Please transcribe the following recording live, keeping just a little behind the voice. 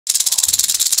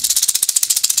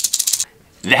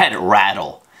That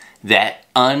rattle, that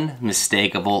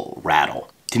unmistakable rattle.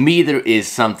 To me, there is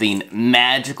something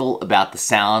magical about the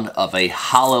sound of a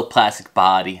hollow plastic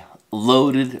body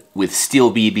loaded with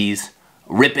steel BBs,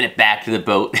 ripping it back to the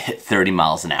boat at 30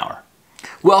 miles an hour.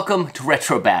 Welcome to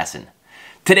Retro Bassin'.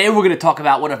 Today we're going to talk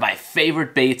about one of my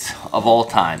favorite baits of all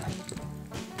time,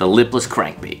 the lipless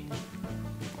crankbait.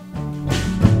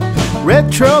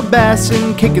 Retro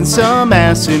Bassin', kicking some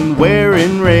ass and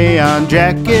wearing rayon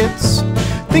jackets.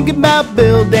 Thinking about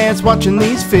Bill Dance, watching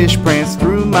these fish prance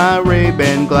through my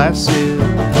Ray-Ban glasses.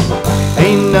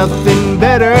 Ain't nothing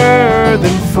better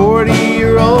than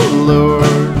 40-year-old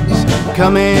lures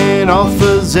coming off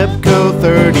of Zepco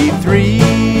 33.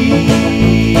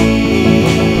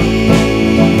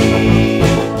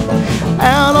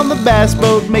 Out on the bass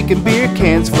boat, making beer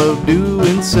cans float,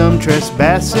 doing some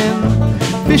trespassing.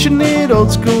 Fishing it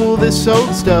old school, this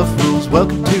old stuff rules.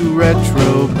 Welcome to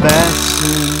Retro Bassin'.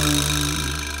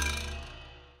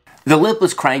 The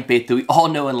lipless crankbait that we all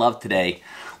know and love today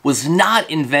was not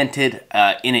invented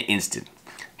in an instant,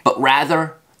 but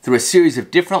rather through a series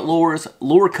of different lures,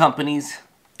 lure companies,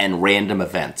 and random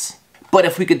events. But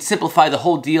if we could simplify the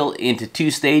whole deal into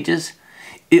two stages,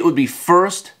 it would be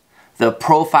first, the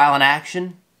profile in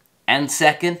action, and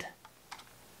second,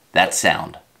 that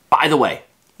sound. By the way,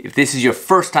 if this is your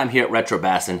first time here at Retro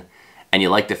Bassin' and you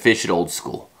like to fish it old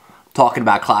school, I'm talking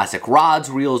about classic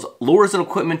rods, reels, lures, and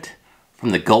equipment from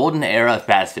the golden era of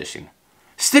bass fishing.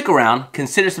 Stick around,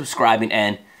 consider subscribing,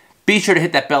 and be sure to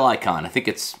hit that bell icon. I think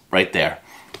it's right there.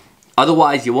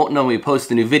 Otherwise, you won't know when we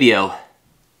post a new video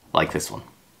like this one.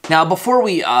 Now, before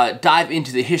we dive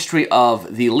into the history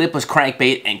of the lipless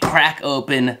crankbait and crack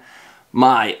open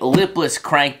my lipless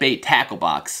crankbait tackle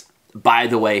box, by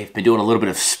the way, I've been doing a little bit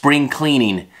of spring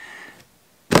cleaning,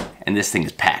 and this thing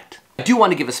is packed. I do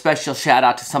want to give a special shout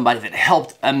out to somebody that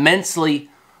helped immensely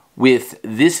with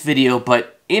this video,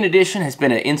 but in addition has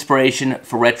been an inspiration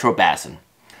for Retro Bassin'.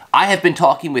 I have been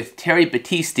talking with Terry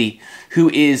Battisti, who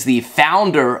is the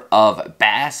founder of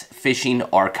Bass Fishing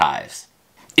Archives.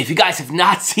 If you guys have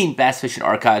not seen Bass Fishing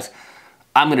Archives,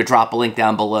 I'm going to drop a link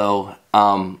down below.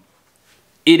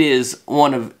 It is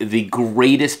one of the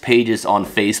greatest pages on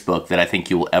Facebook that I think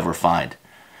you will ever find.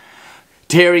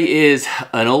 Terry is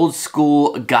an old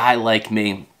school guy like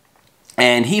me,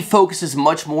 and he focuses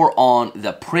much more on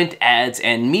the print ads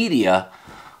and media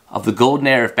of the golden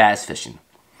era of bass fishing.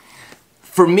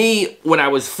 For me, when I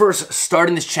was first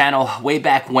starting this channel way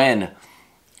back when,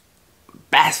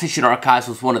 Bass Fishing Archives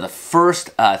was one of the first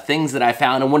things that I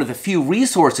found and one of the few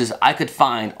resources I could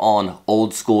find on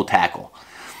old school tackle.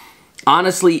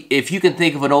 Honestly, if you can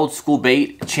think of an old school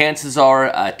bait, chances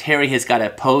are Terry has got a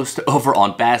post over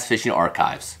on Bass Fishing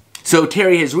Archives. So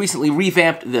Terry has recently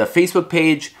revamped the Facebook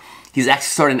page. He's actually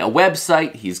starting a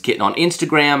website, he's getting on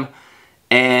Instagram,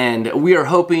 and we are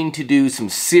hoping to do some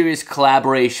serious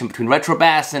collaboration between Retro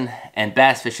Bassin' and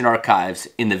Bass Fishing Archives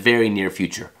in the very near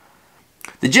future.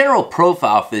 The general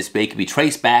profile for this bait can be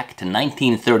traced back to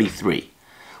 1933,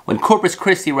 when Corpus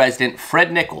Christi resident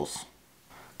Fred Nichols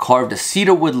carved a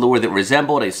cedar wood lure that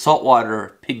resembled a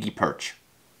saltwater piggy perch.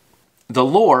 The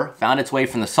lure found its way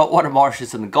from the saltwater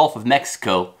marshes in the Gulf of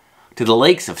Mexico to the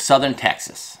lakes of southern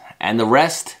Texas, and the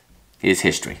rest is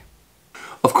history.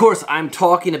 Of course, I'm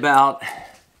talking about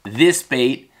this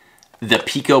bait, the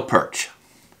Pico Perch.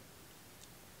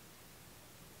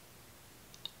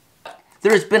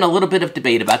 There has been a little bit of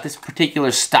debate about this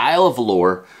particular style of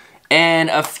lure,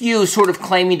 and a few sort of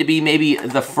claiming to be maybe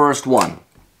the first one.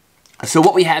 So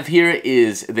what we have here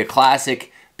is the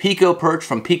classic Pico Perch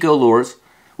from Pico Lures,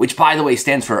 which by the way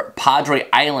stands for Padre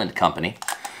Island Company.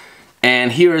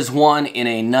 And here is one in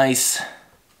a nice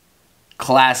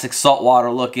classic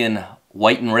saltwater looking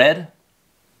white and red.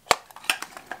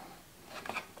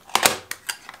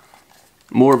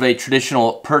 More of a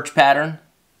traditional perch pattern.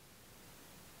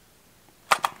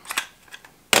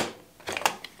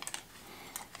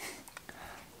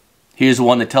 Here's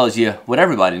one that tells you what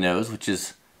everybody knows, which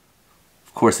is,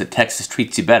 of course, that Texas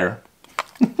treats you better.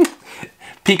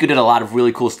 Pico did a lot of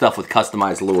really cool stuff with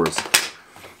customized lures.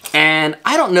 And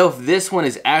I don't know if this one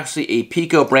is actually a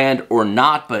Pico brand or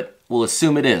not, but we'll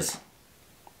assume it is.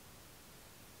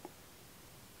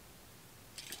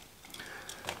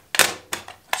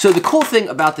 So the cool thing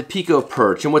about the Pico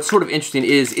Perch, and what's sort of interesting,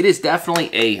 is it is definitely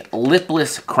a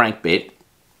lipless crankbait.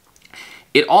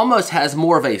 It almost has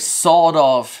more of a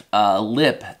sawed-off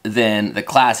lip than the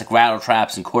classic rattle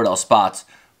traps and cordell spots,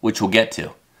 which we'll get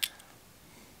to.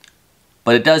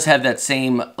 But it does have that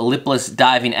same lipless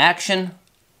diving action.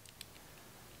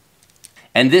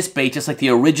 And this bait, just like the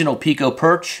original Pico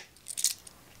Perch,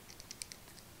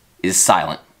 is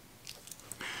silent.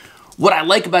 What I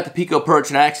like about the Pico Perch,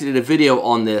 and I actually did a video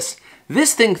on this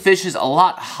thing fishes a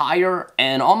lot higher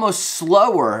and almost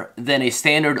slower than a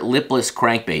standard lipless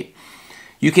crankbait.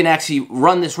 You can actually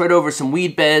run this right over some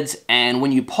weed beds, and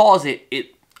when you pause it,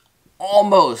 it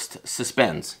almost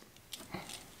suspends.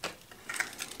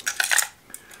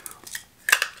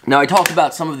 Now, I talked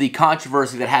about some of the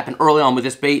controversy that happened early on with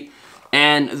this bait,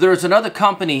 and there's another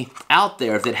company out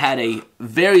there that had a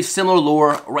very similar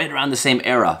lure right around the same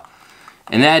era,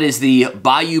 and that is the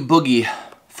Bayou Boogie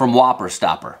from Whopper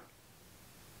Stopper.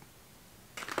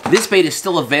 This bait is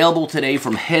still available today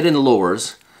from Head &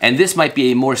 Lures, and this might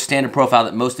be a more standard profile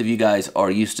that most of you guys are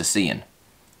used to seeing.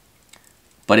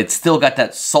 But it's still got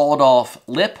that sawed-off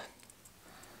lip,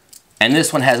 and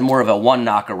this one has more of a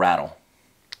one-knocker rattle.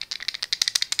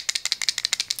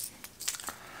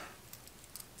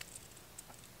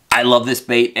 I love this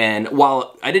bait, and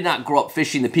while I did not grow up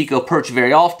fishing the Pico Perch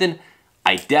very often,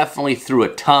 I definitely threw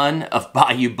a ton of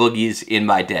Bayou Boogies in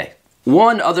my day.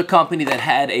 One other company that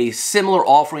had a similar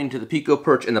offering to the Pico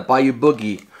Perch and the Bayou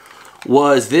Boogie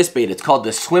was this bait. It's called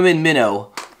the Swimmin'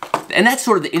 Minnow. And that's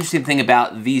sort of the interesting thing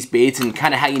about these baits, and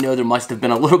kind of how you know there must have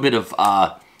been a little bit of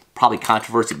probably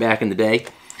controversy back in the day.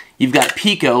 You've got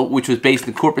Pico, which was based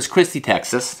in Corpus Christi,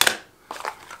 Texas.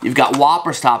 You've got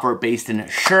Whopper Stopper, based in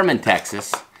Sherman,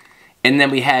 Texas. And then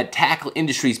we had Tackle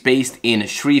Industries, based in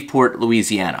Shreveport,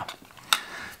 Louisiana.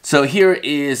 So here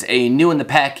is a new in the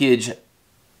package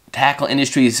Tackle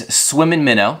Industries Swimmin'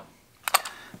 Minnow.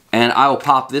 And I will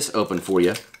pop this open for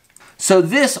you. So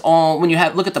this, when you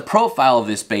look at the profile of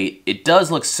this bait, it does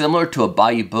look similar to a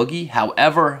Bayou Boogie.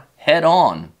 However, head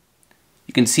on,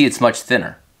 you can see it's much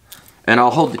thinner. And I'll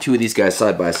hold the two of these guys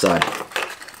side by side.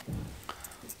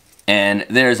 And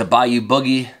there's a Bayou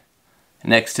Boogie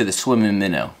next to the Swimmin'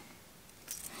 Minnow.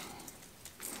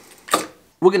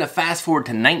 We're going to fast forward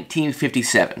to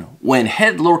 1957, when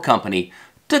Head Lure Company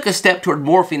took a step toward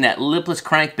morphing that lipless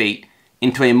crankbait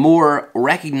into a more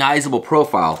recognizable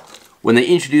profile when they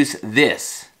introduced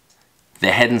this,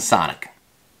 the Head & Sonic.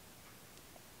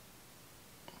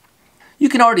 You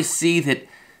can already see that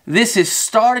this is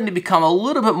starting to become a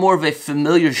little bit more of a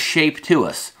familiar shape to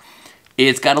us.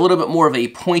 It's got a little bit more of a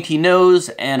pointy nose,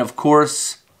 and of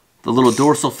course, the little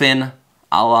dorsal fin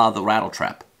a la the rattle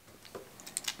trap.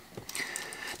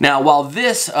 Now, while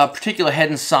this particular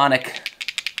Head & Sonic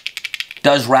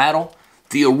does rattle,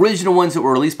 the original ones that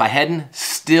were released by Head &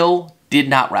 still did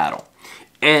not rattle.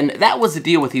 And that was the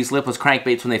deal with these lipless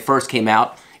crankbaits when they first came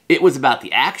out. It was about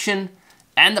the action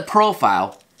and the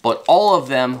profile, but all of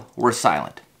them were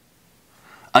silent.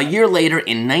 A year later,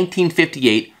 in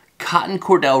 1958, Cotton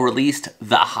Cordell released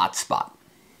the Hot Spot.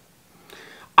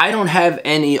 I don't have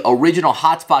any original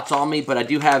Hot Spots on me, but I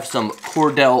do have some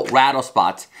Cordell rattle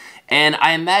spots. And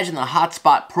I imagine the Hot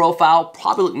Spot profile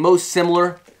probably looked most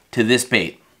similar to this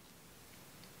bait.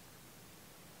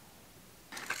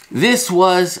 This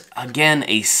was, again,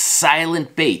 a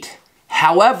silent bait.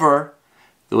 However,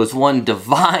 there was one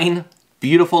divine,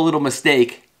 beautiful little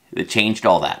mistake that changed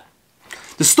all that.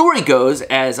 The story goes,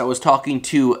 as I was talking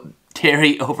to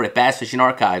Terry over at Bass Fishing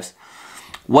Archives,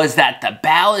 was that the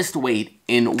ballast weight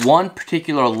in one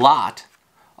particular lot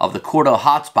of the Cordell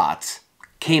Hot Spots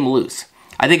came loose.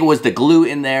 I think it was the glue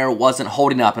in there wasn't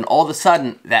holding up, and all of a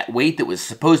sudden, that weight that was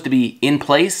supposed to be in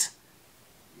place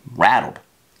rattled,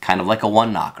 kind of like a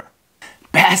one-knocker.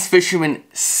 Bass fishermen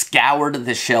scoured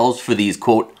the shelves for these,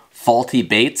 quote, faulty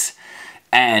baits,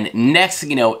 and next thing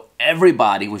you know,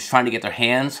 everybody was trying to get their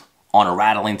hands on a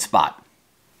rattling spot.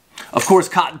 Of course,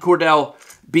 Cotton Cordell,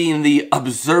 being the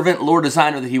observant lure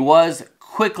designer that he was,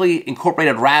 quickly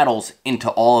incorporated rattles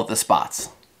into all of the spots.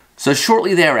 So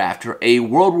shortly thereafter, a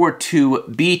World War II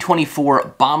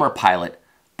B-24 bomber pilot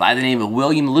by the name of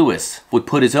William Lewis would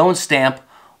put his own stamp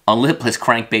on lipless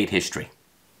crankbait history.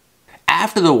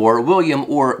 After the war, William,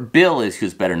 or Bill as he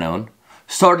was better known,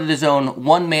 started his own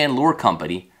one-man lure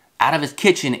company out of his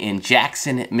kitchen in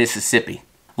Jackson, Mississippi.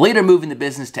 Later moving the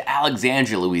business to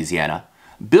Alexandria, Louisiana,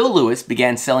 Bill Lewis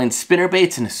began selling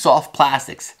spinnerbaits and soft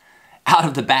plastics out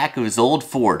of the back of his old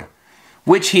Ford,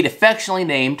 which he'd affectionately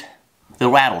named the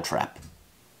Rattle Trap.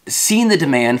 Seeing the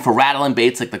demand for rattling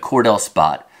baits like the Cordell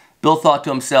Spot, Bill thought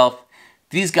to himself,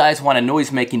 these guys want a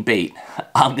noise-making bait,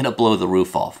 I'm gonna blow the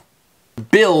roof off.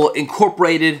 Bill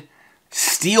incorporated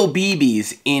steel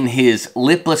BBs in his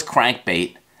lipless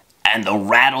crankbait, and the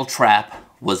Rattle Trap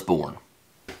was born.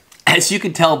 As you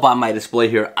can tell by my display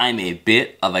here, I'm a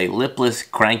bit of a lipless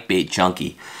crankbait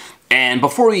junkie. And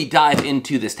before we dive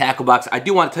into this tackle box, I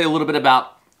do want to tell you a little bit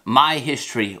about my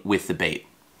history with the bait.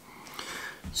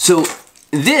 So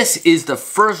this is the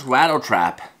first rattle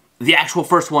trap, the actual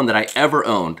first one that I ever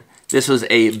owned, This was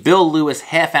a Bill Lewis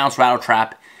half-ounce rattle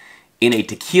trap in a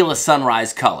tequila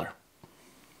sunrise color.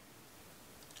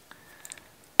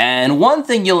 And one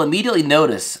thing you'll immediately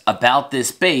notice about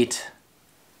this bait,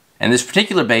 and this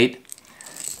particular bait,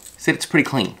 is that it's pretty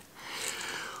clean.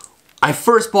 I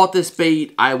first bought this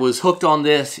bait, I was hooked on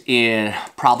this in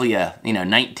probably a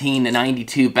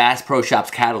 1992 Bass Pro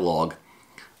Shops catalog,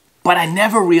 but I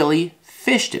never really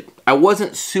fished it. I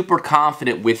wasn't super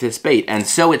confident with this bait, and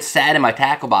so it sat in my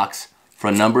tackle box for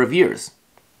a number of years.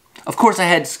 Of course, I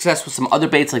had success with some other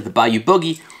baits like the Bayou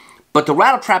Boogie, but the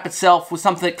rattle trap itself was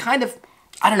something that kind of,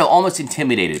 I don't know, almost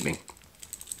intimidated me.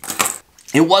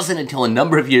 It wasn't until a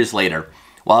number of years later,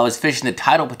 while I was fishing the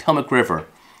tidal Potomac River,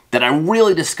 that I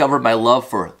really discovered my love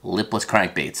for lipless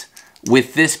crankbaits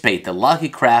with this bait, the Lucky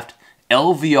Craft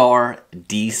LVR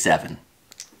D7.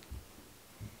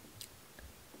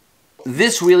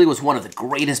 This really was one of the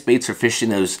greatest baits for fishing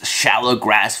those shallow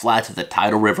grass flats of the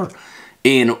tidal river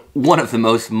in one of the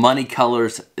most money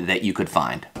colors that you could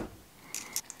find.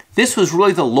 This was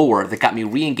really the lure that got me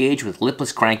re-engaged with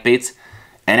lipless crankbaits,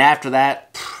 and after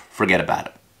that, forget about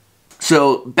it.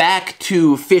 So back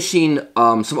to fishing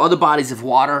some other bodies of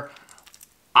water.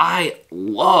 I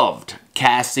loved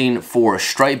casting for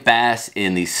striped bass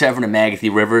in the Severn and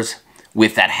Magothy rivers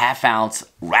with that half-ounce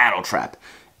rattle trap.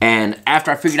 And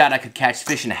after I figured out I could catch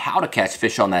fish and how to catch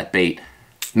fish on that bait,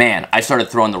 man, I started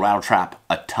throwing the rattle trap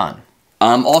a ton.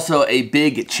 I'm also a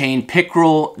big chain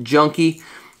pickerel junkie,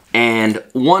 and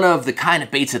one of the kind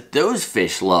of baits that those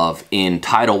fish love in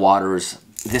tidal waters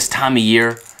this time of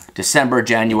year, December,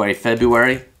 January,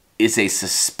 February, is a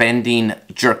suspending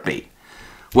jerkbait.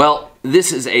 Well,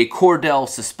 this is a Cordell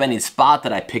suspending spot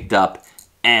that I picked up,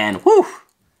 and whew,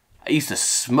 I used to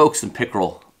smoke some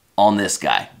pickerel on this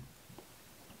guy.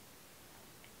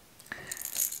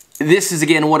 This is,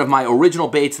 again, one of my original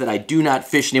baits that I do not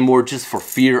fish anymore just for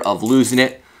fear of losing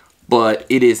it, but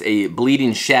it is a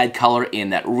bleeding shad color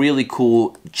in that really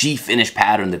cool G-finish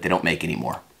pattern that they don't make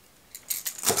anymore.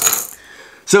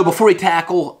 So before we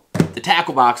tackle the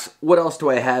tackle box, what else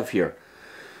do I have here?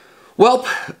 Well,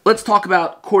 let's talk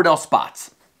about Cordell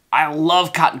spots. I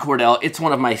love Cotton Cordell. It's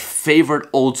one of my favorite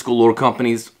old school lure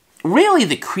companies. Really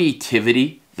the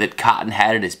creativity that Cotton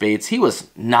had in his baits. He was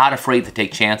not afraid to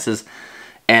take chances.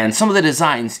 And some of the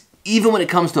designs, even when it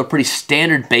comes to a pretty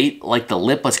standard bait like the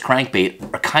lipless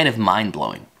crankbait, are kind of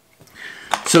mind-blowing.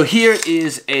 So here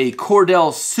is a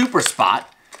Cordell Super Spot,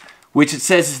 which it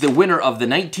says is the winner of the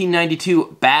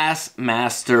 1992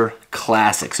 Bassmaster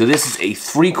Classic. So this is a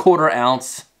 3/4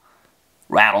 ounce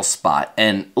rattle spot.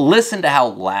 And listen to how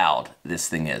loud this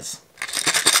thing is.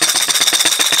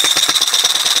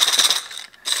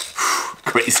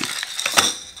 Crazy.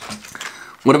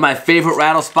 One of my favorite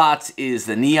rattle spots is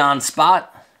the Neon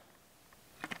Spot.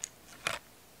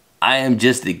 I am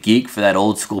just a geek for that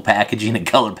old school packaging and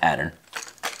color pattern.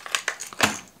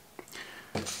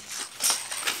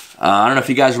 I don't know if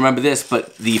you guys remember this,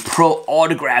 but the Pro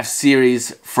Autograph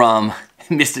series from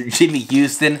Mr. Jimmy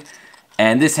Houston.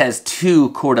 And this has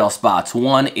two Cordell spots,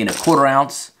 one in a 1/4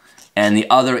 ounce and the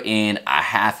other in a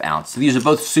 1/2 ounce. So these are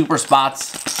both super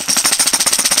spots,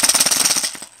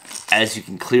 as you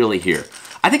can clearly hear.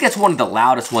 I think that's one of the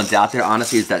loudest ones out there,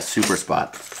 honestly, is that Super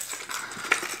Spot.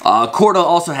 Cordell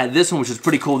also had this one, which is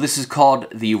pretty cool. This is called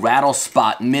the Rattle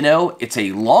Spot Minnow. It's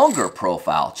a longer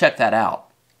profile. Check that out.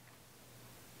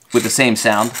 With the same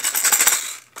sound.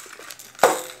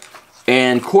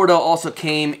 And Cordell also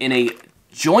came in a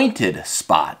jointed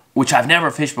spot, which I've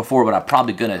never fished before, but I'm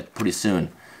probably gonna pretty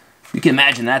soon. You can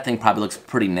imagine that thing probably looks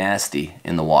pretty nasty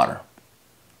in the water.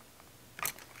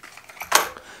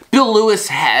 Bill Lewis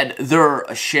had their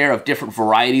share of different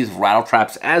varieties of rattle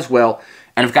traps as well,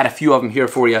 and I've got a few of them here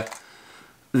for you.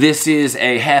 This is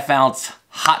a 1/2 ounce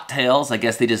Hot Tails. I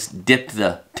guess they just dipped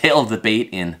the tail of the bait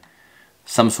in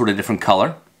some sort of different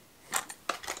color.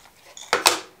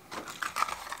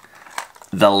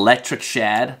 The Electric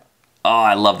Shad. Oh,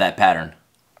 I love that pattern.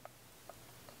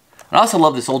 I also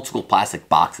love this old school plastic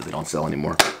box that they don't sell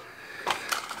anymore.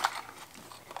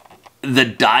 The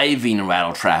Diving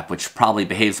Rattle Trap, which probably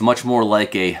behaves much more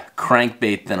like a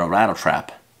crankbait than a rattle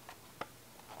trap.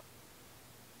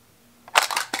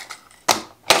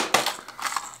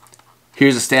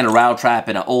 Here's a standard rattle trap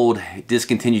in an old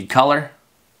discontinued color.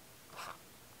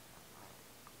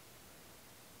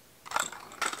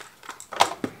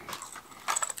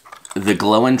 The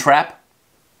Glowing Trap.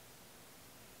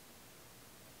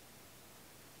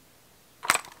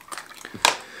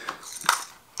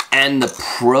 And the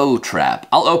Pro Trap.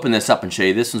 I'll open this up and show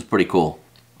you. This one's pretty cool.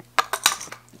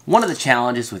 One of the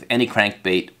challenges with any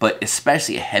crankbait, but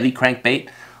especially a heavy crankbait,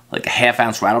 like a 1/2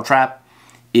 ounce rattle trap,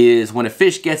 is when a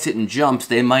fish gets it and jumps,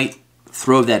 they might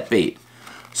throw that bait.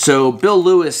 So Bill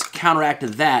Lewis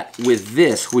counteracted that with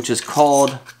this, which is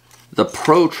called the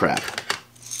Pro Trap.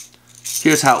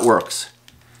 Here's how it works.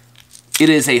 It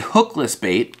is a hookless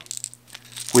bait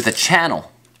with a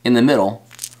channel in the middle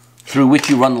through which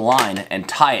you run the line and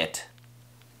tie it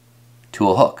to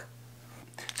a hook.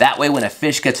 That way when a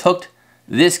fish gets hooked,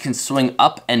 this can swing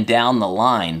up and down the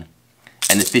line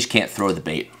and the fish can't throw the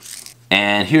bait.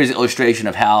 And here's an illustration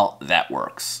of how that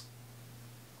works.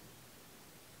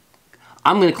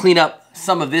 I'm going to clean up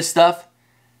some of this stuff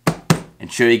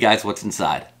and show you guys what's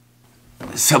inside.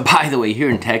 So by the way, here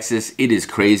in Texas, it is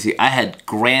crazy. I had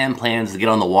grand plans to get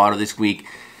on the water this week,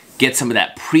 get some of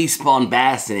that pre-spawn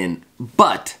bass in,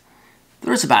 but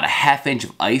there's about a ½ inch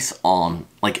of ice on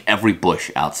like every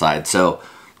bush outside. So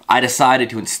I decided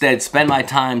to instead spend my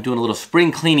time doing a little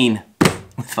spring cleaning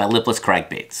with my lipless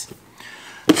crankbaits.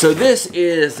 So this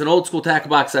is an old school tackle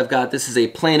box I've got. This is a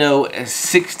Plano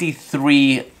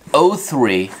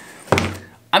 6303.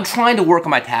 I'm trying to work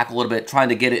on my tackle a little bit, trying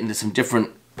to get it into some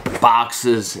different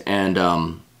boxes, and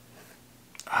I've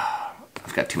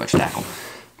got too much tackle.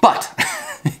 But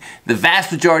the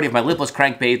vast majority of my lipless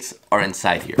crankbaits are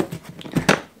inside here.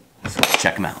 So let's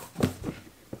check them out.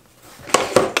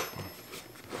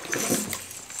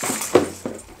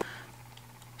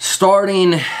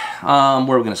 Starting, where are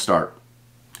we going to start?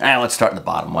 Let's start in the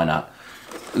bottom, why not?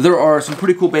 There are some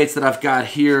pretty cool baits that I've got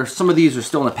here. Some of these are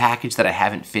still in the package that I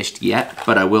haven't fished yet,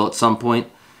 but I will at some point.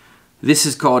 This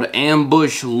is called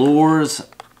Ambush Lures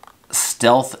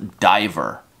Stealth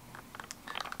Diver.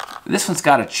 This one's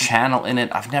got a channel in it.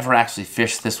 I've never actually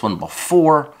fished this one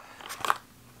before.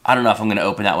 I don't know if I'm going to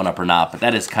open that one up or not, but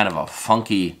that is kind of a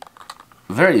funky,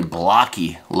 very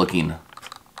blocky looking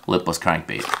lipless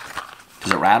crankbait.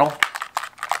 Does it rattle?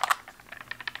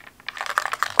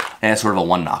 And it's sort of a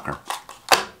one knocker.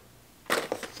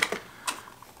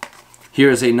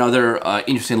 Here's another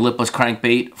interesting lipless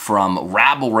crankbait from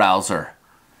Rabble Rouser.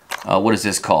 What is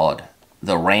this called?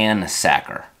 The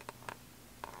Ransacker.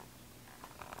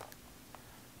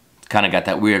 It's kind of got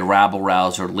that weird Rabble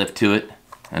Rouser lift to it.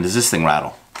 And does this thing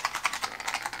rattle?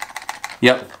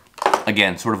 Yep.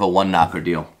 Again, sort of a one knocker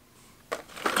deal.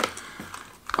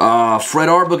 Fred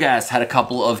Arbogast had a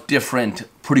couple of different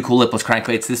pretty cool lipless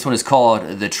crankbaits. This one is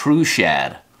called the True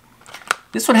Shad.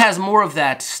 This one has more of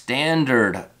that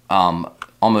standard,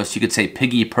 almost you could say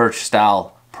piggy perch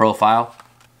style profile.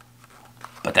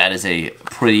 But that is a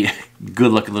pretty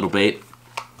good looking little bait.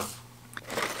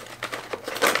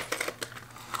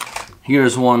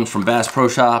 Here's one from Bass Pro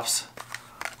Shops,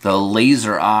 the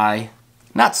Laser Eye.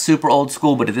 Not super old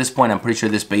school, but at this point I'm pretty sure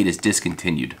this bait is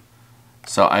discontinued.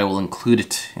 So I will include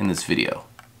it in this video.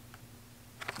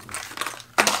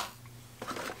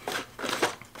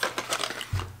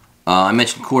 I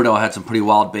mentioned Cordell had some pretty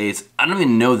wild baits. I don't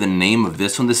even know the name of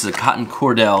this one. This is a Cotton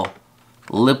Cordell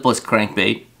lipless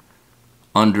crankbait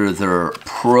under their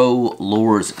Pro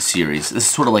Lures series. This is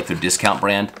sort of like their discount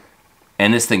brand.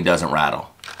 And this thing doesn't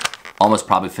rattle. Almost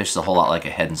probably fishes a whole lot like a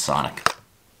Head and Sonic.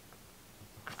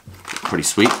 Pretty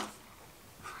sweet.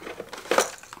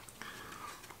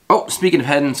 Oh, speaking of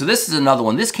Head and, so this is another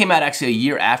one. This came out actually a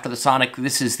year after the Sonic.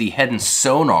 This is the Head and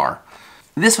Sonar.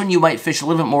 This one you might fish a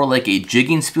little bit more like a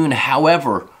jigging spoon.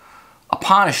 However,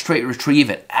 upon a straight retrieve,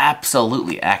 it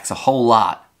absolutely acts a whole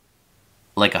lot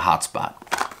like a hotspot.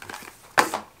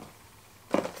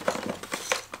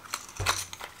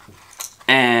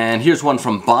 And here's one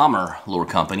from Bomber Lure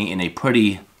Company in a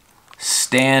pretty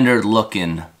standard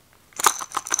looking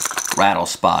rattle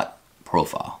spot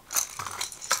profile.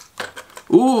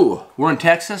 Ooh, we're in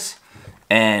Texas,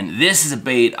 and this is a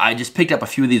bait. I just picked up a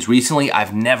few of these recently.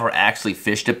 I've never actually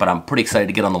fished it, but I'm pretty excited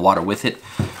to get on the water with it.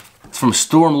 It's from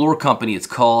Storm Lure Company. It's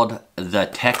called the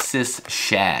Texas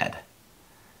Shad.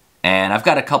 And I've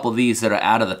got a couple of these that are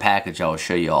out of the package. I will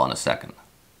show you all in a second.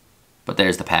 But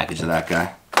there's the package of that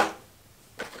guy.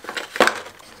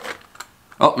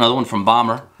 Oh, another one from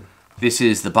Bomber. This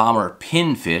is the Bomber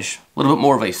Pinfish. A little bit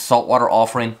more of a saltwater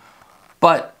offering,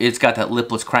 but it's got that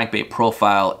lipless crankbait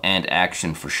profile and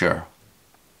action for sure.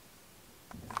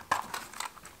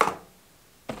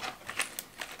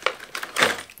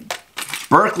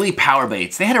 Berkeley Power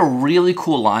Baits. They had a really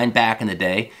cool line back in the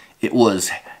day. It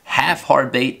was half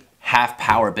hard bait, half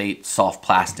power bait, soft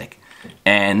plastic.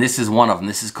 And this is one of them.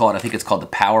 This is called, I think it's called the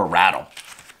Power Rattle.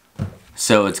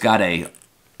 So it's got a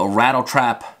rattle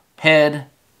trap head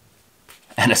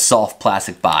and a soft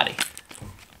plastic body.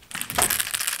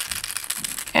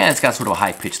 And it's got sort of a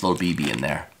high-pitched little BB in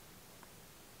there.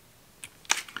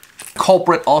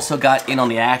 Culprit also got in on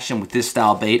the action with this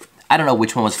style bait. I don't know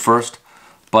which one was first,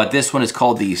 But this one is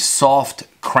called the Soft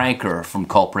Cranker from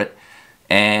Culprit.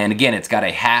 And again, it's got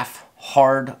a half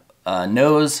hard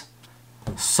nose,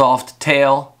 soft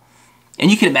tail. And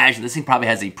you can imagine this thing probably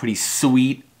has a pretty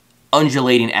sweet,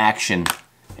 undulating action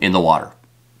in the water.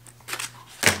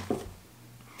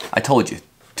 I told you,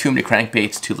 too many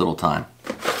crankbaits, too little time.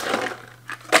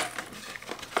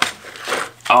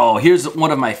 Oh, here's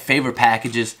one of my favorite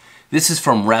packages. This is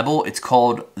from Rebel. It's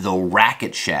called the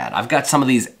Racket Shad. I've got some of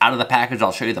these out of the package.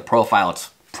 I'll show you the profile.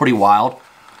 It's pretty wild.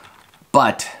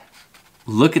 But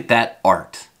look at that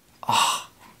art. Oh,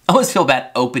 I always feel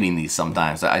bad opening these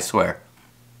sometimes, I swear.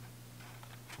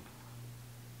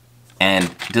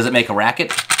 And does it make a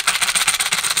racket?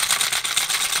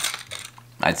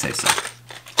 I'd say so.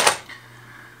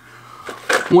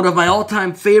 One of my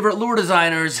all-time favorite lure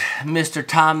designers, Mr.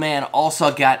 Tom Mann,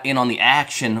 also got in on the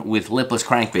action with lipless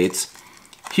crankbaits.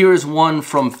 Here's one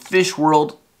from Fish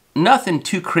World. Nothing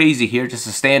too crazy here, just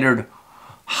a standard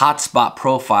hotspot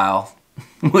profile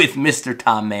with Mr.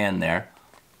 Tom Mann there.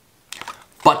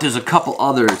 But there's a couple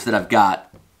others that I've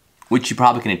got, which you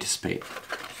probably can anticipate.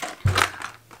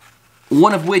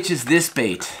 One of which is this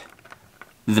bait,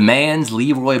 the Man's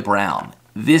Leroy Brown.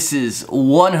 This is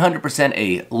 100%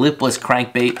 a lipless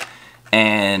crankbait,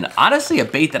 and honestly a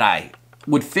bait that I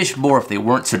would fish more if they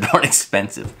weren't so darn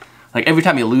expensive. Like every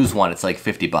time you lose one, it's like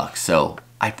 50 bucks, so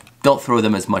I don't throw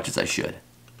them as much as I should.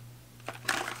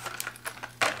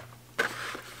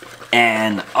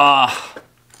 And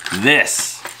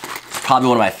this is probably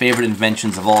one of my favorite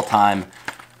inventions of all time,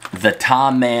 the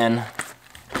Tom Mann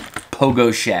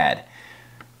Pogo Shad.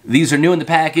 These are new in the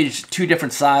package, two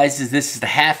different sizes. This is the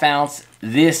 ½ ounce.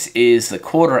 This is the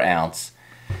 ¼ ounce.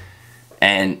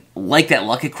 And like that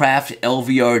Lucky Craft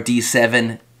LVR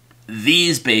D7,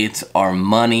 these baits are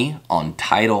money on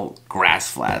tidal grass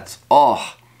flats.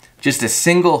 Oh, just a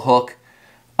single hook.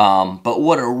 But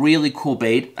what a really cool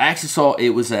bait. I actually saw it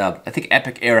was, I think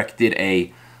Epic Eric did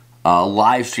a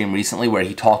live stream recently where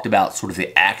he talked about sort of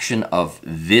the action of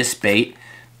this bait.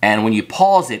 And when you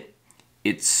pause it,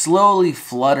 it slowly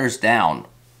flutters down,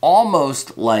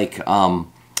 almost like,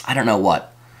 I don't know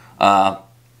what.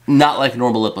 Not like a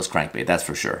normal lipless crankbait, that's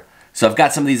for sure. So I've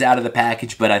got some of these out of the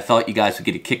package, but I thought you guys would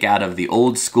get a kick out of the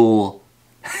old school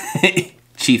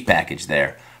Chief package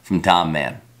there from Tom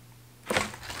Mann.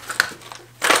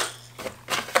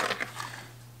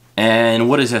 And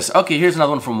what is this? Okay, here's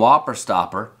another one from Whopper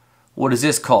Stopper. What is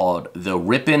this called? The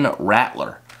Rippin'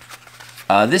 Rattler.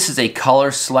 This is a color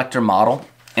selector model.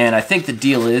 And I think the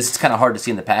deal is, it's kind of hard to see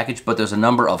in the package, but there's a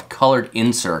number of colored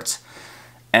inserts.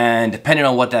 And depending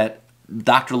on what that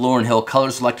Dr. Lauryn Hill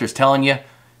color selector is telling you,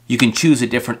 you can choose a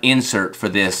different insert for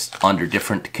this under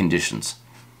different conditions.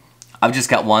 I've just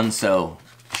got one, so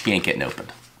she ain't getting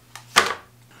opened.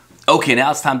 Okay,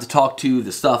 now it's time to talk to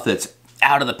the stuff that's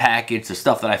out of the package, the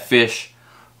stuff that I fish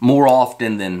more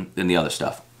often than the other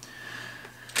stuff.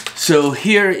 So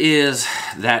here is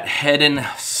that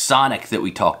Heddon Sonic that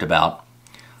we talked about.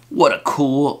 What a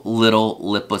cool little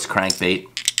lipless crankbait.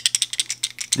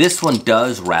 This one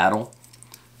does rattle,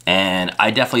 and I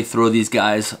definitely throw these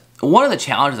guys. One of the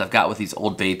challenges I've got with these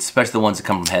old baits, especially the ones that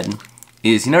come from Heddon,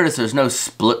 is you notice there's no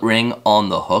split ring on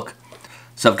the hook.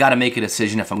 So I've got to make a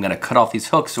decision if I'm going to cut off these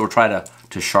hooks or try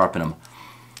to sharpen them.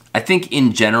 I think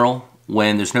in general,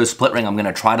 when there's no split ring, I'm going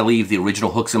to try to leave the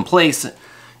original hooks in place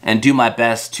and do my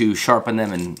best to sharpen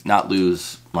them and not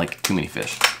lose like too many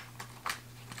fish.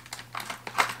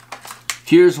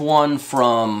 Here's one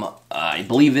from, I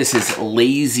believe this is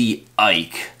Lazy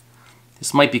Ike.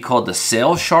 This might be called the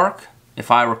Sail Shark, if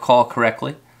I recall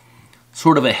correctly.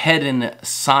 Sort of a Heddon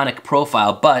Sonic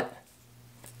profile, but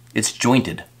it's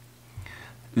jointed.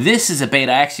 This is a bait,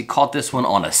 I actually caught this one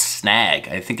on a snag.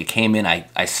 I think it came in,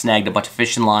 I snagged a bunch of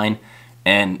fishing line,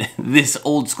 and this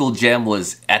old school gem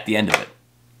was at the end of it.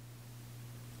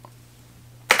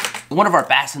 One of our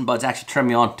bassin buds actually turned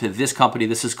me on to this company.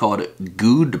 This is called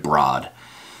Gudbrod.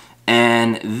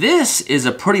 And this is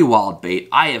a pretty wild bait.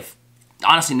 I have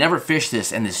honestly never fished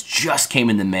this, and this just came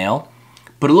in the mail.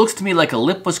 But it looks to me like a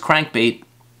lipless crankbait,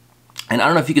 and I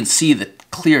don't know if you can see the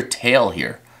clear tail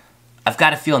here. I've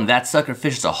got a feeling that sucker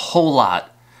fishes a whole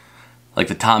lot like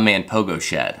the Tom Mann Pogo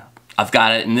Shad. I've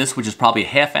got it in this, which is probably a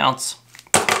 ½ ounce.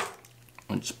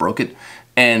 I just broke it.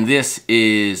 And this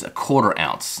is a ¼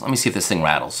 ounce. Let me see if this thing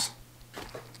rattles.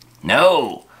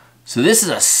 No. So this is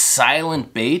a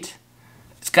silent bait.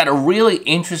 It's got a really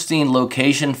interesting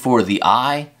location for the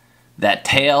eye, that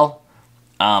tail.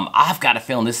 I've got a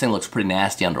feeling this thing looks pretty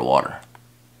nasty underwater.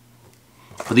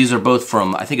 But these are both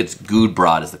from, I think it's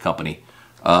Gudbrod is the company.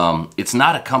 It's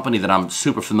not a company that I'm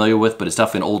super familiar with, but it's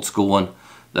definitely an old school one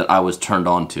that I was turned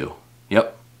on to.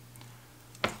 Yep.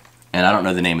 And I don't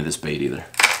know the name of this bait either.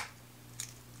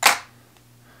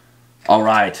 All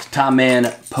right, Tom Man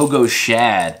Pogo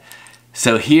Shad.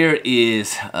 So here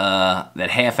is that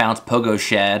 1/2 ounce Pogo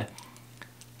Shad.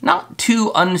 Not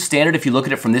too unstandard if you look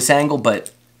at it from this angle,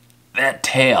 but that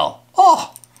tail,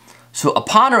 oh! So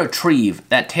upon a retrieve,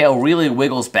 that tail really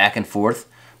wiggles back and forth,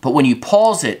 but when you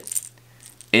pause it,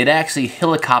 it actually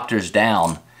helicopters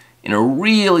down in a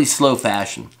really slow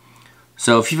fashion.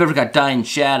 So if you've ever got dying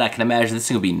shad, I can imagine this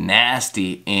thing will be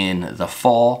nasty in the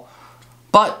fall.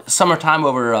 But summertime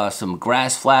over some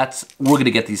grass flats, we're gonna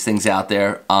get these things out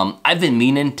there. I've been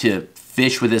meaning to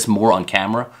fish with this more on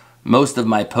camera. Most of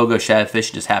my Pogo Shad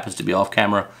fishing just happens to be off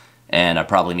camera, and I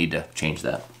probably need to change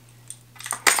that.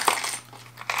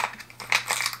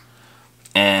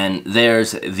 And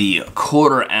there's the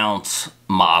 1/4 ounce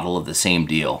model of the same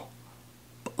deal.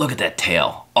 But look at that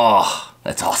tail. Oh,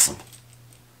 that's awesome.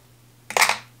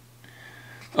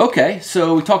 Okay,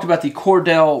 so we talked about the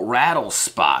Cordell Rattle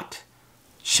Spot.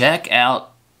 Check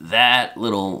out that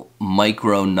little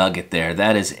micro nugget there.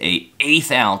 That is a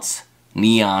 1/8 ounce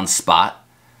neon spot.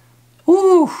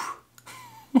 Ooh.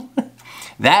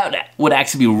 That would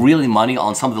actually be really money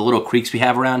on some of the little creeks we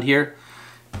have around here.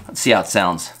 Let's see how it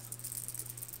sounds.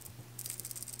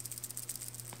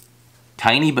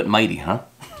 Tiny but mighty, huh?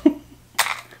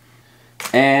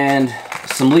 And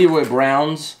some Leroy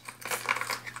Browns.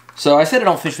 So I said I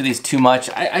don't fish with these too much.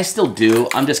 I still do.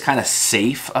 I'm just kind of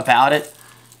safe about it.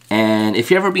 And if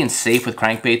you're ever being safe with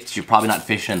crankbaits, you're probably not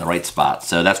fishing in the right spot.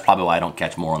 So that's probably why I don't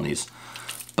catch more on these.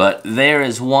 But there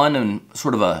is one in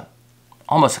sort of a,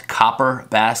 almost a copper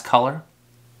bass color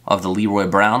of the Leroy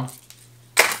Brown.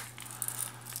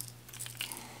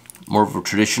 More of a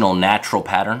traditional natural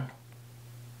pattern.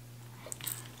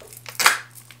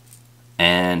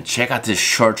 And check out this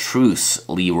chartreuse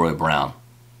Leroy Brown.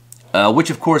 Which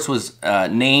of course was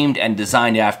named and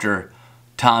designed after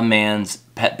Tom Man's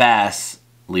pet bass,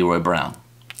 Leroy Brown.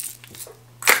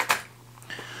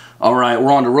 All right,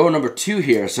 we're on to row number 2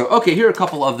 here. So, okay, here are a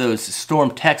couple of those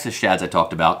Storm Texas shads I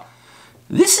talked about.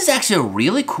 This is actually a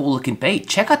really cool looking bait.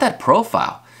 Check out that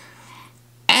profile.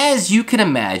 As you can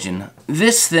imagine,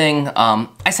 this thing, I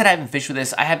said I haven't fished with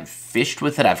this. I haven't fished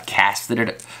with it. I've casted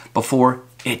it before.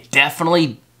 It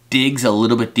definitely digs a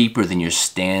little bit deeper than your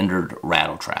standard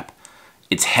rattle trap.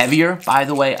 It's heavier, by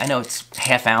the way. I know it's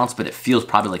 1/2 ounce, but it feels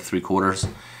probably like 3/4.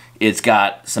 It's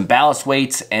got some ballast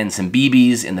weights and some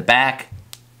BBs in the back.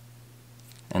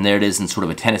 And there it is in sort of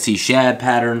a Tennessee shad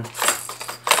pattern.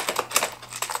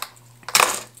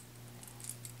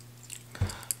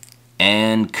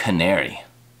 And canary.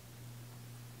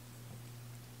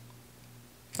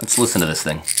 Let's listen to this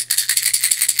thing.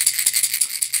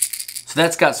 So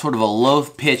that's got sort of a low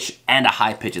pitch and a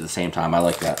high pitch at the same time. I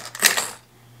like that.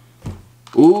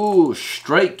 Ooh,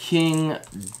 Strike King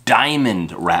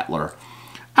Diamond Rattler.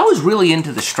 I was really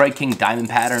into the Strike King Diamond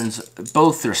patterns,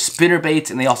 both their spinner baits,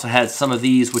 and they also had some of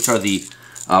these, which are the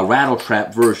rattle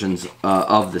trap versions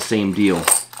of the same deal.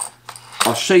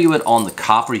 I'll show you it on the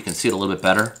copper. You can see it a little bit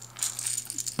better.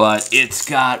 But it's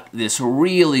got this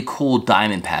really cool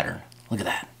diamond pattern. Look at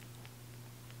that.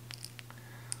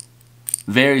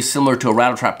 Very similar to a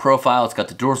rattle trap profile. It's got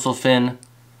the dorsal fin.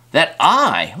 That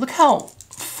eye, look how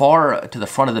far to the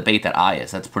front of the bait that eye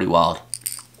is. That's pretty wild.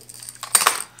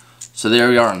 So there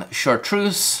we are on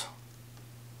chartreuse.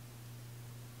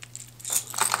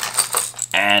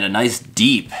 And a nice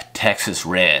deep Texas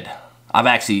red. I've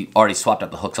actually already swapped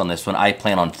out the hooks on this one. I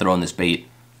plan on throwing this bait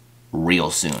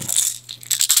real soon. It's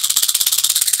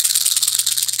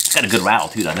got a good rattle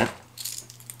too, doesn't it?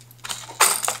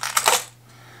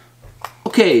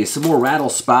 Okay, some more rattle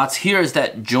spots. Here's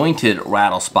that jointed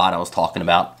rattle spot I was talking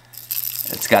about.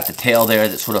 It's got the tail there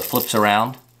that sort of flips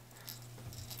around.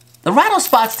 The rattle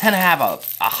spots tend to have a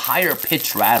higher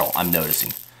pitched rattle, I'm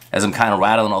noticing, as I'm kind of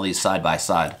rattling all these side by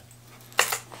side.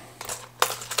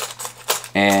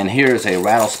 And here's a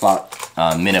rattle spot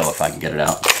minnow, if I can get it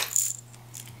out,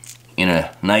 in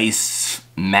a nice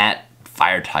matte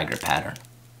fire tiger pattern.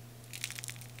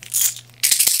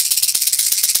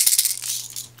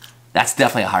 That's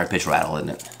definitely a higher pitch rattle, isn't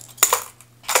it?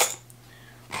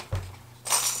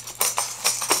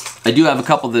 I do have a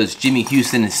couple of those Jimmy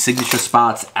Houston signature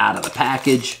spots out of the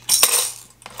package,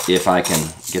 if I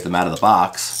can get them out of the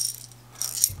box.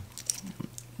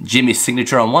 Jimmy's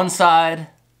signature on one side.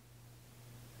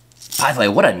 By the way,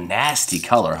 what a nasty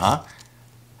color, huh?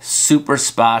 Super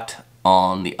spot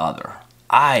on the other.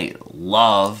 I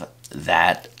love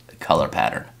that color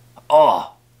pattern.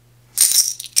 Oh!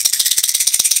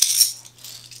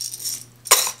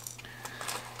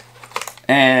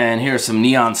 And here's some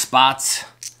neon spots.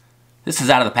 This is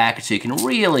out of the package, so you can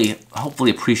really,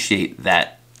 hopefully appreciate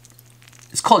that.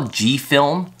 It's called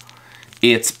G-film.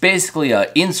 It's basically an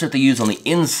insert they use on the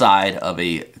inside of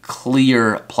a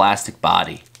clear plastic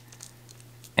body.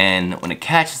 And when it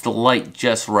catches the light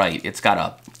just right, it's got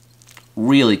a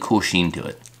really cool sheen to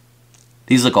it.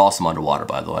 These look awesome underwater,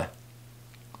 by the way.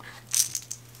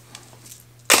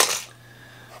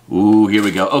 Ooh, here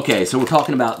we go. Okay, so we're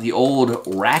talking about the old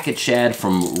Racket Shad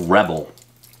from Rebel.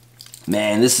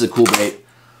 Man, this is a cool bait.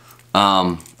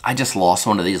 I just lost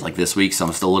one of these like this week, so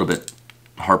I'm still a little bit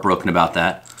heartbroken about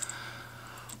that.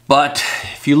 But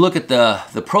if you look at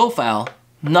the profile,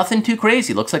 nothing too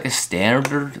crazy. It looks like a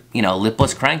standard, you know,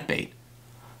 lipless crankbait.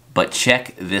 But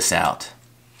check this out.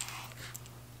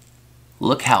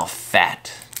 Look how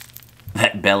fat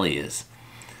that belly is.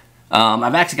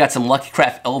 I've actually got some Lucky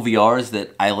Craft LVRs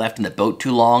that I left in the boat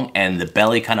too long and the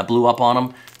belly kind of blew up on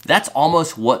them. That's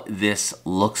almost what this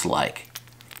looks like.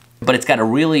 But it's got a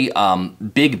really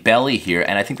big belly here,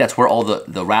 and I think that's where all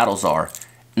the rattles are.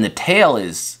 And the tail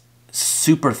is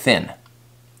super thin.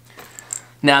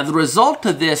 Now, the result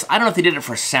of this, I don't know if they did it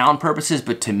for sound purposes,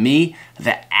 but to me,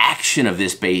 the action of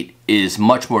this bait is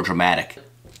much more dramatic.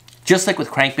 Just like with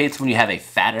crankbaits, when you have a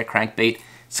fatter crankbait,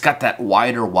 it's got that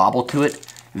wider wobble to it.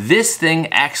 This thing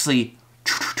actually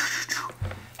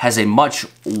has a much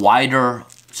wider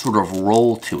sort of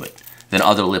roll to it than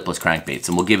other lipless crankbaits.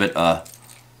 And we'll give it a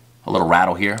little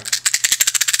rattle here.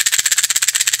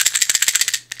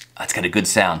 That's got a good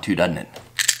sound too, doesn't it?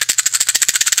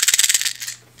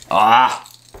 Ah,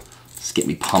 just get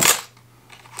me pumped.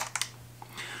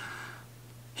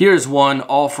 Here's one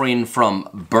offering from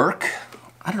Burke.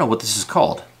 I don't know what this is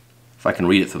called. If I can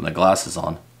read it through my glasses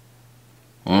on.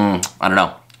 I don't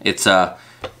know. It's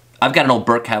I've got an old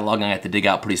Burke catalog I'm gonna have to dig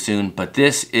out pretty soon, but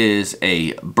this is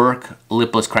a Burke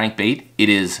lipless crankbait. It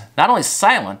is not only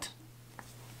silent,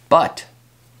 but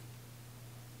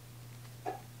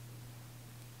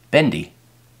bendy.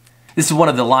 This is one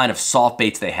of the line of soft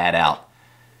baits they had out.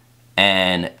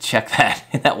 And check that,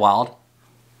 isn't that wild?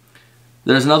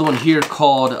 There's another one here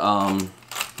called,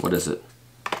 what is it?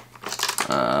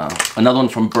 Another one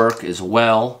from Burke as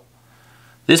well.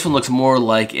 This one looks more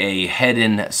like a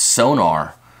head-in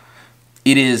sonar.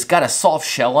 It is got a soft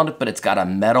shell on it, but it's got a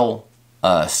metal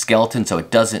skeleton so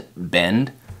it doesn't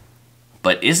bend.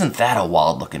 But isn't that a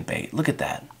wild looking bait? Look at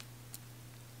that.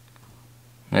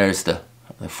 There's the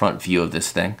front view of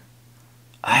this thing.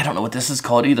 I don't know what this is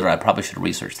called either. I probably should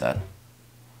research that.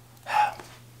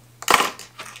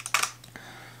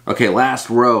 Okay, last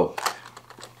row.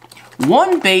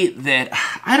 One bait that,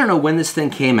 I don't know when this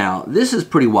thing came out. This is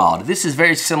pretty wild. This is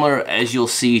very similar, as you'll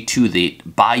see, to the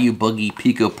Bayou Boogie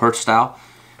Pico Perch style.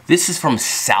 This is from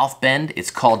South Bend.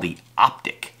 It's called the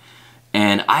Optic.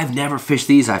 And I've never fished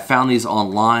these. I found these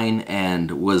online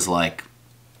and was like,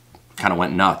 kind of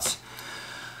went nuts.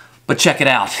 But check it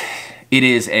out. It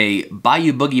is a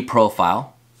Bayou Boogie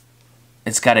profile.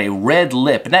 It's got a red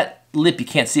lip, and that lip you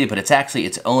can't see it, but it's actually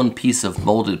its own piece of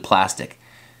molded plastic.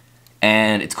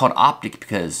 And it's called Optic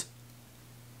because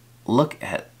look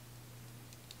at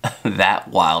that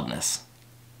wildness.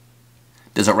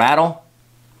 Does it rattle?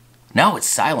 No, it's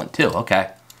silent too.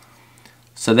 Okay.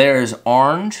 So there's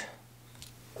orange.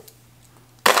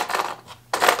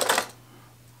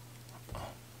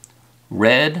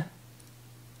 Red.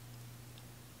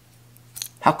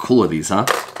 How cool are these, huh?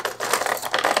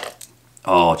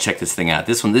 Oh, check this thing out.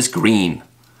 This one, this green.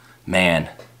 Man.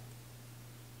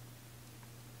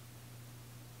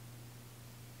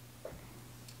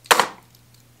 I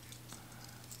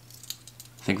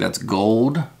think that's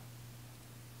gold.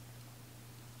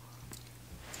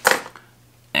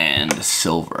 And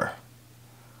silver.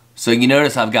 So you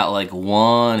notice I've got like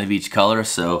one of each color,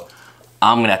 so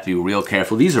I'm gonna have to be real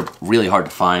careful. These are really hard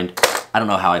to find. I don't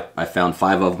know how I found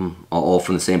 5 of them all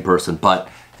from the same person, but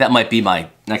that might be my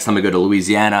next time I go to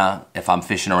Louisiana, if I'm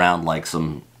fishing around like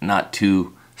some not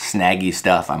too snaggy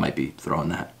stuff, I might be throwing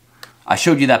that. I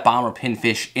showed you that bomber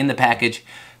pinfish in the package.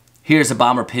 Here's a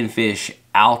bomber pinfish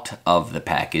out of the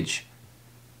package.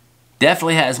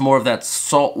 Definitely has more of that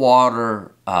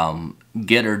saltwater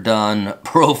get her done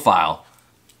profile.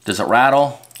 Does it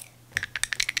rattle?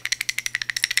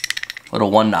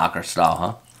 Little one knocker style,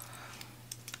 huh?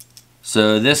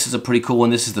 So this is a pretty cool one.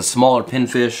 This is the smaller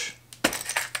pinfish,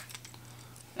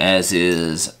 as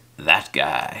is that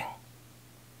guy.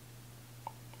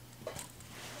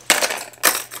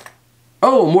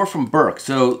 Oh, more from Burke.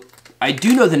 So I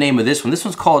do know the name of this one. This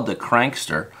one's called the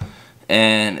Crankster.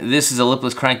 And this is a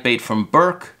lipless crankbait from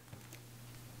Burke.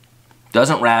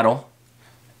 Doesn't rattle.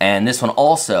 And this one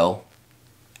also,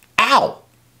 ow!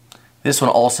 This one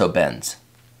also bends.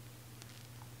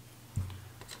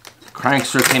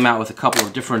 Crankster came out with a couple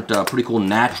of different pretty cool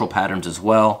natural patterns as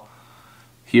well.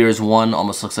 Here's one,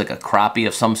 almost looks like a crappie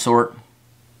of some sort.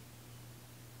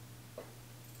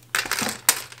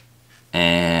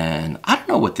 And I don't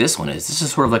know what this one is. This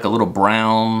is sort of like a little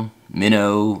brown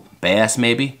minnow bass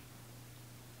maybe.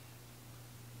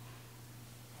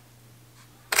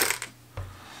 I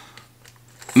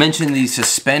mentioned the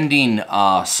suspending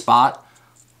spot.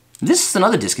 This is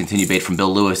another discontinued bait from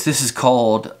Bill Lewis. This is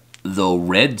called the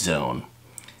Red Zone.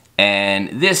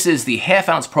 And this is the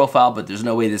half-ounce profile, but there's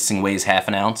no way this thing weighs half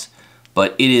an ounce.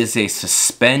 But it is a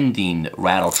suspending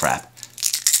rattle trap.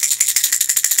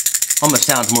 Almost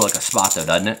sounds more like a spot though,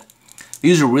 doesn't it?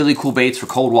 These are really cool baits for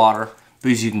cold water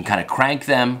because you can kind of crank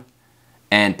them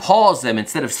and pause them.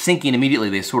 Instead of sinking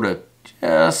immediately, they sort of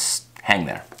just hang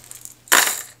there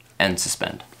and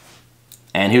suspend.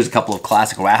 And here's a couple of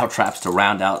classic rattle traps to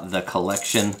round out the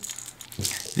collection.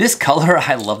 This color,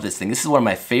 I love this thing. This is one of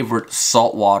my favorite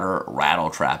saltwater rattle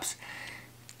traps.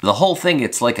 The whole thing,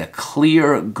 it's like a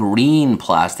clear green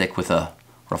plastic with a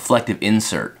reflective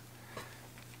insert.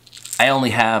 I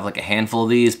only have like a handful of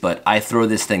these, but I throw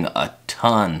this thing a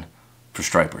ton for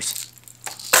stripers.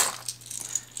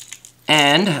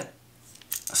 And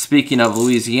speaking of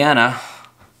Louisiana,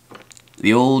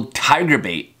 the old tiger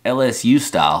bait, LSU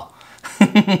style.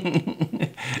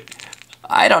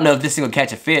 I don't know if this thing will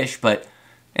catch a fish, but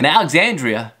in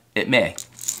Alexandria, it may.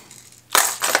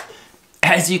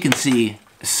 As you can see,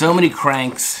 so many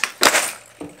cranks,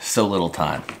 so little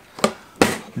time.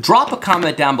 Drop a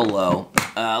comment down below.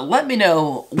 Let me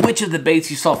know which of the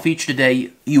baits you saw featured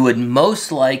today you would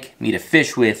most like me to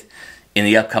fish with in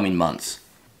the upcoming months.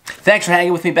 Thanks for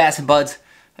hanging with me, Bass and Buds.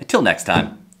 Until next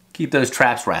time, keep those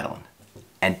traps rattling.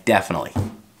 And definitely,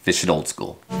 fish it old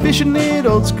school. Fishing it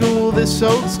old school, this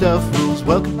old stuff rules.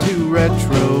 Welcome to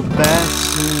Retro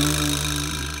Bassin'.